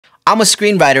I'm a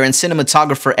screenwriter and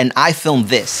cinematographer, and I filmed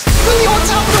this. Really on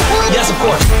top of the world? Yes, of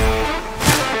course.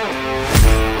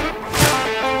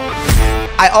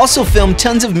 I also filmed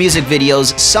tons of music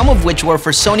videos, some of which were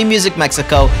for Sony Music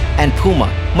Mexico and Puma.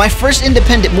 My first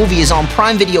independent movie is on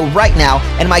Prime Video right now,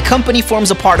 and my company forms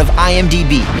a part of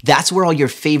IMDb. That's where all your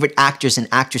favorite actors and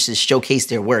actresses showcase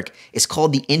their work. It's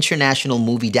called the International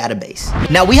Movie Database.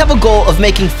 Now, we have a goal of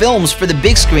making films for the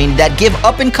big screen that give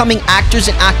up-and-coming actors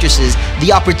and actresses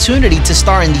the opportunity to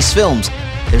star in these films.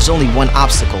 There's only one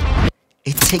obstacle.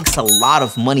 It takes a lot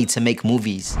of money to make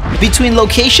movies. Between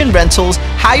location rentals,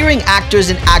 hiring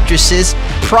actors and actresses,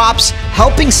 props,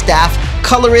 helping staff,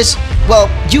 colorists, well,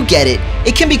 you get it.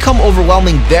 It can become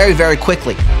overwhelming very, very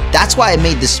quickly. That's why I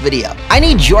made this video. I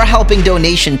need your helping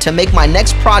donation to make my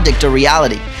next project a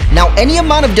reality. Now, any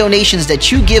amount of donations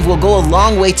that you give will go a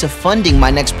long way to funding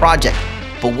my next project.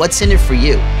 But what's in it for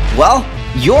you? Well,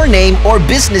 your name or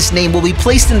business name will be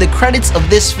placed in the credits of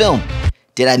this film.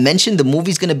 Did I mention the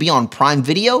movie's gonna be on Prime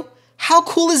Video? How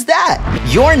cool is that?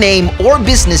 Your name or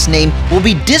business name will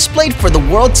be displayed for the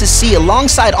world to see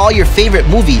alongside all your favorite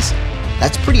movies.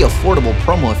 That's pretty affordable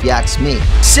promo if you ask me.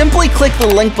 Simply click the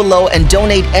link below and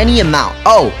donate any amount.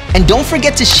 Oh, and don't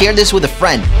forget to share this with a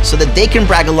friend so that they can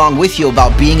brag along with you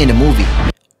about being in a movie.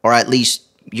 Or at least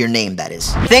your name, that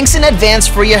is. Thanks in advance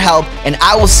for your help, and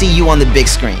I will see you on the big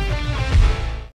screen.